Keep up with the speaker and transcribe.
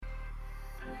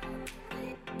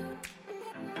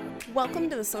Welcome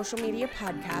to the Social Media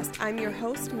Podcast. I'm your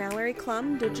host, Mallory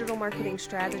Klum, digital marketing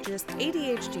strategist,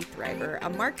 ADHD thriver, a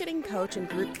marketing coach and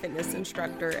group fitness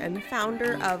instructor, and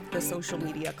founder of the Social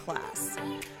Media Class.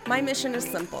 My mission is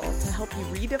simple, to help you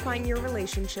redefine your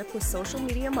relationship with social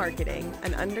media marketing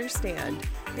and understand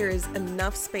there is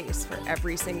enough space for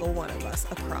every single one of us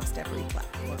across every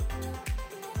platform.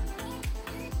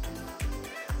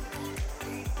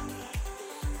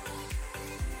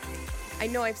 I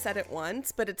know I've said it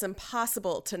once, but it's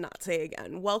impossible to not say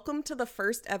again. Welcome to the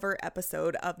first ever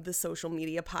episode of the Social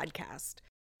Media Podcast.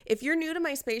 If you're new to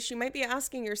my space, you might be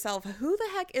asking yourself, who the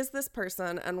heck is this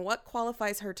person and what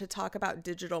qualifies her to talk about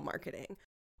digital marketing?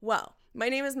 Well, my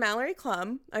name is Mallory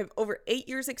Klum. I have over 8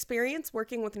 years experience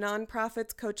working with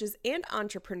nonprofits, coaches, and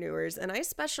entrepreneurs, and I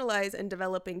specialize in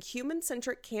developing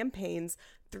human-centric campaigns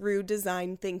through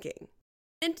design thinking.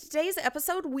 In today's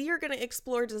episode, we are going to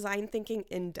explore design thinking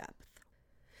in depth.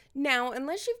 Now,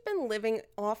 unless you've been living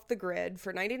off the grid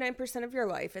for 99% of your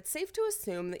life, it's safe to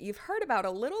assume that you've heard about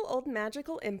a little old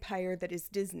magical empire that is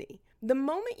Disney. The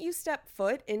moment you step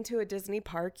foot into a Disney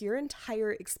park, your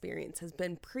entire experience has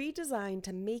been pre-designed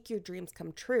to make your dreams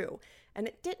come true, and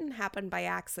it didn't happen by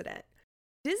accident.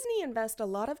 Disney invests a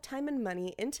lot of time and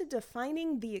money into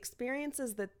defining the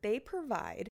experiences that they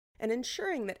provide and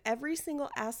ensuring that every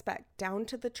single aspect, down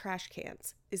to the trash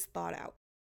cans, is thought out.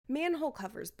 Manhole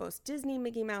covers boast Disney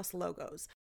Mickey Mouse logos.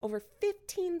 Over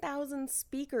 15,000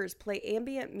 speakers play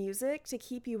ambient music to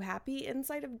keep you happy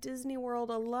inside of Disney World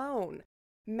alone.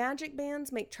 Magic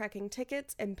bands make trekking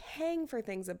tickets and paying for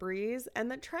things a breeze,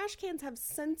 and the trash cans have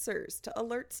sensors to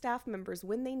alert staff members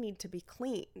when they need to be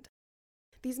cleaned.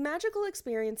 These magical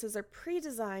experiences are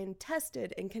pre-designed,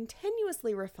 tested, and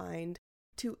continuously refined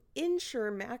to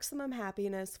ensure maximum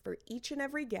happiness for each and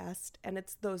every guest, and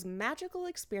it's those magical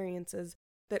experiences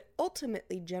that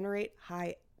ultimately generate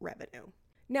high revenue.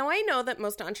 Now, I know that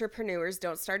most entrepreneurs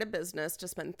don't start a business to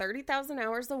spend 30,000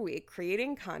 hours a week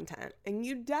creating content, and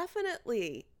you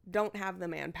definitely don't have the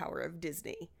manpower of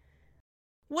Disney.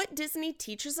 What Disney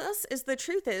teaches us is the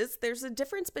truth is there's a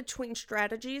difference between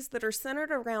strategies that are centered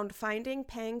around finding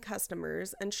paying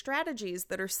customers and strategies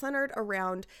that are centered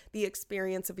around the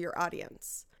experience of your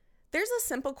audience. There's a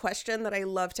simple question that I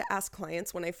love to ask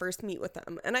clients when I first meet with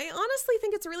them, and I honestly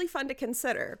think it's really fun to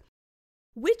consider.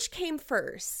 Which came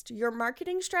first, your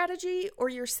marketing strategy or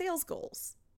your sales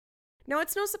goals? Now,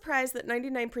 it's no surprise that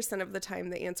 99% of the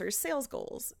time the answer is sales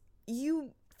goals.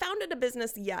 You founded a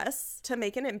business, yes, to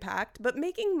make an impact, but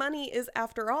making money is,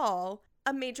 after all,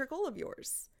 a major goal of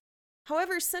yours.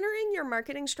 However, centering your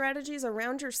marketing strategies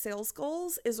around your sales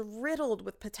goals is riddled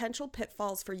with potential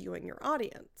pitfalls for you and your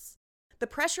audience. The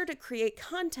pressure to create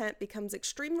content becomes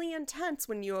extremely intense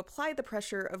when you apply the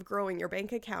pressure of growing your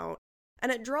bank account,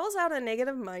 and it draws out a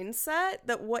negative mindset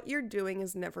that what you're doing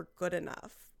is never good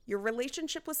enough. Your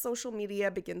relationship with social media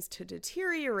begins to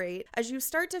deteriorate as you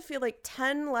start to feel like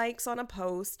 10 likes on a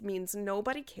post means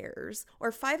nobody cares,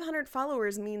 or 500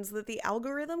 followers means that the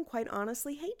algorithm quite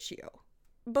honestly hates you.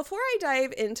 Before I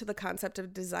dive into the concept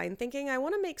of design thinking, I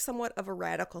want to make somewhat of a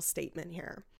radical statement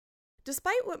here.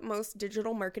 Despite what most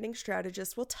digital marketing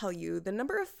strategists will tell you, the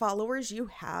number of followers you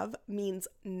have means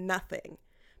nothing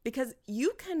because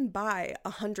you can buy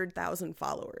 100,000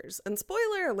 followers. And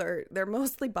spoiler alert, they're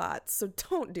mostly bots, so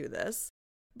don't do this.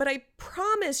 But I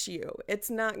promise you, it's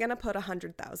not going to put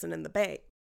 100,000 in the bank.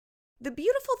 The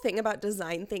beautiful thing about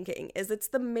design thinking is it's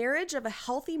the marriage of a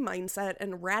healthy mindset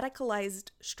and radicalized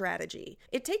strategy.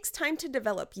 It takes time to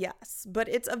develop, yes, but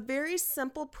it's a very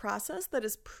simple process that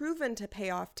is proven to pay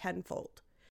off tenfold.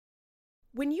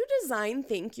 When you design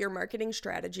think your marketing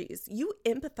strategies, you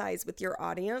empathize with your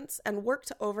audience and work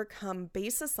to overcome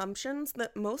base assumptions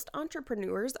that most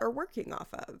entrepreneurs are working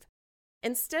off of.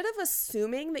 Instead of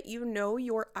assuming that you know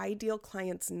your ideal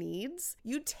client's needs,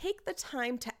 you take the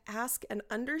time to ask and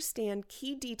understand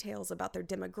key details about their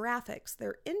demographics,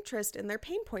 their interest, and their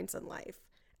pain points in life.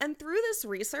 And through this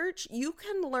research, you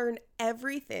can learn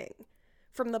everything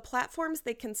from the platforms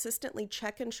they consistently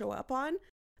check and show up on,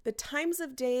 the times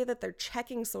of day that they're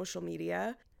checking social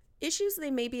media, issues they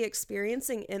may be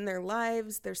experiencing in their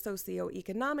lives, their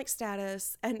socioeconomic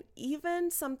status, and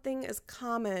even something as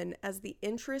common as the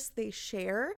interests they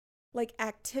share, like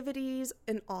activities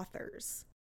and authors.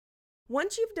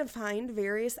 Once you've defined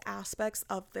various aspects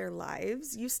of their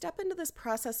lives, you step into this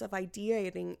process of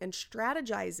ideating and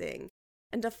strategizing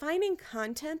and defining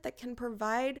content that can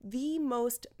provide the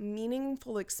most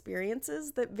meaningful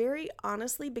experiences that very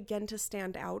honestly begin to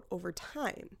stand out over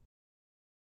time.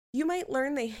 You might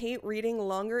learn they hate reading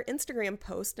longer Instagram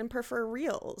posts and prefer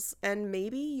Reels, and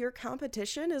maybe your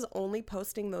competition is only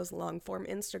posting those long-form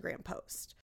Instagram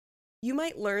posts. You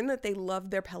might learn that they love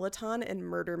their Peloton and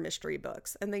murder mystery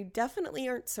books, and they definitely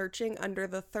aren't searching under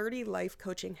the 30 life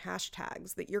coaching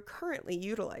hashtags that you're currently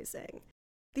utilizing.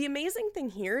 The amazing thing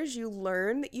here is you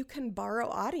learn that you can borrow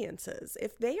audiences.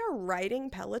 If they are riding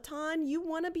Peloton, you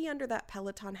want to be under that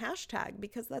Peloton hashtag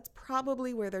because that's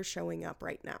probably where they're showing up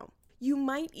right now. You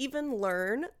might even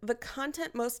learn the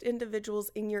content most individuals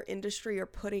in your industry are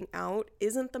putting out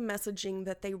isn't the messaging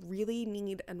that they really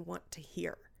need and want to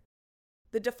hear.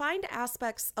 The defined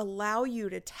aspects allow you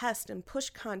to test and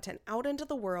push content out into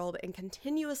the world and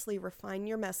continuously refine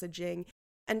your messaging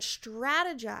and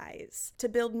strategize to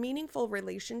build meaningful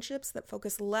relationships that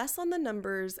focus less on the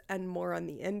numbers and more on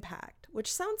the impact,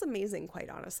 which sounds amazing,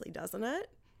 quite honestly, doesn't it?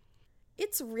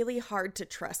 It's really hard to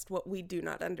trust what we do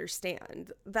not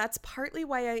understand. That's partly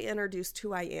why I introduced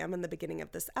who I am in the beginning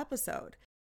of this episode.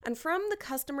 And from the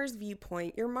customer's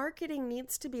viewpoint, your marketing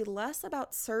needs to be less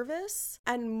about service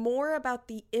and more about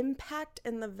the impact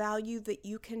and the value that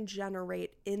you can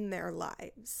generate in their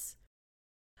lives.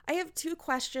 I have 2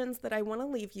 questions that I want to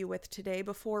leave you with today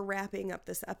before wrapping up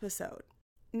this episode.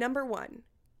 Number 1,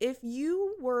 if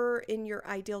you were in your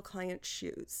ideal client's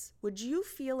shoes, would you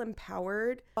feel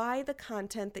empowered by the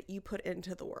content that you put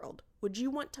into the world? Would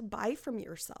you want to buy from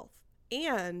yourself?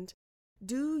 And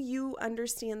do you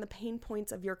understand the pain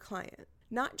points of your client?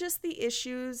 Not just the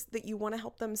issues that you want to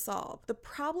help them solve, the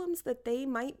problems that they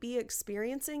might be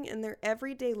experiencing in their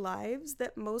everyday lives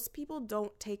that most people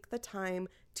don't take the time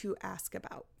to ask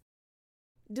about.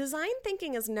 Design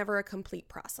thinking is never a complete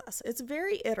process. It's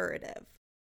very iterative.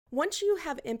 Once you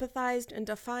have empathized and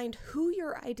defined who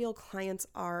your ideal clients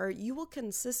are, you will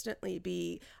consistently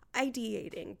be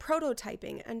ideating,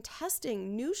 prototyping, and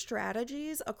testing new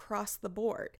strategies across the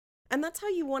board. And that's how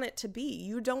you want it to be.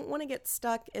 You don't want to get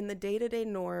stuck in the day-to-day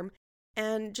norm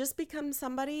and just become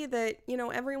somebody that,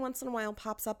 every once in a while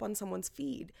pops up on someone's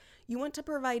feed. You want to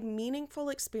provide meaningful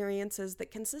experiences that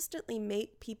consistently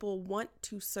make people want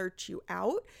to search you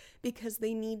out because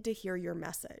they need to hear your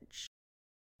message.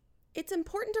 It's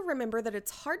important to remember that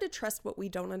it's hard to trust what we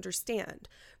don't understand.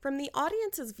 From the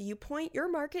audience's viewpoint, your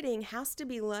marketing has to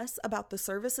be less about the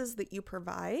services that you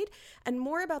provide and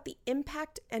more about the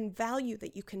impact and value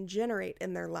that you can generate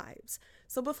in their lives.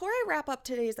 So before I wrap up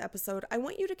today's episode, I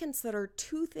want you to consider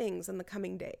 2 things in the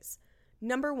coming days.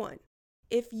 Number 1,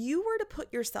 if you were to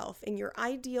put yourself in your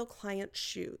ideal client's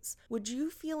shoes, would you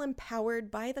feel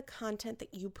empowered by the content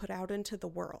that you put out into the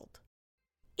world?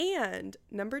 And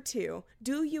number 2,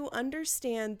 do you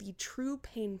understand the true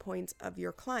pain points of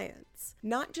your clients?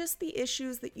 Not just the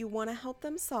issues that you want to help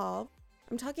them solve.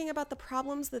 I'm talking about the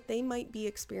problems that they might be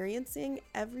experiencing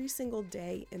every single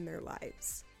day in their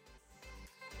lives.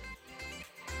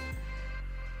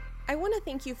 I want to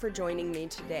thank you for joining me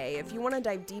today. If you want to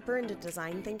dive deeper into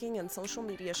design thinking and social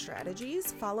media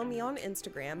strategies, follow me on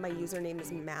Instagram. My username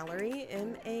is Mallory,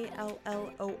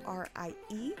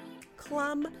 Mallorie,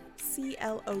 Clum,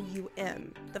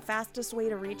 Cloum. The fastest way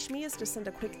to reach me is to send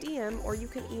a quick DM, or you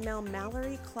can email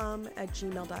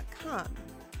malloryclum@gmail.com.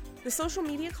 The social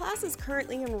media class is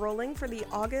currently enrolling for the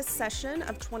August session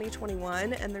of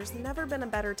 2021, and there's never been a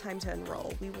better time to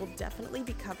enroll. We will definitely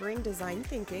be covering design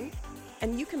thinking,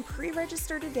 and you can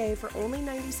pre-register today for only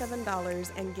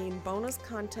 $97 and gain bonus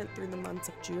content through the months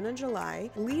of June and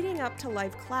July, leading up to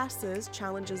live classes,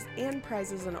 challenges, and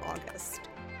prizes in August.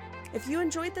 If you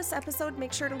enjoyed this episode,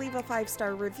 make sure to leave a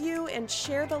 5-star review and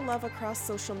share the love across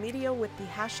social media with the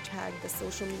hashtag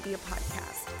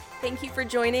 #TheSocialMediaPodcast. Thank you for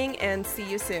joining, and see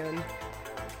you soon.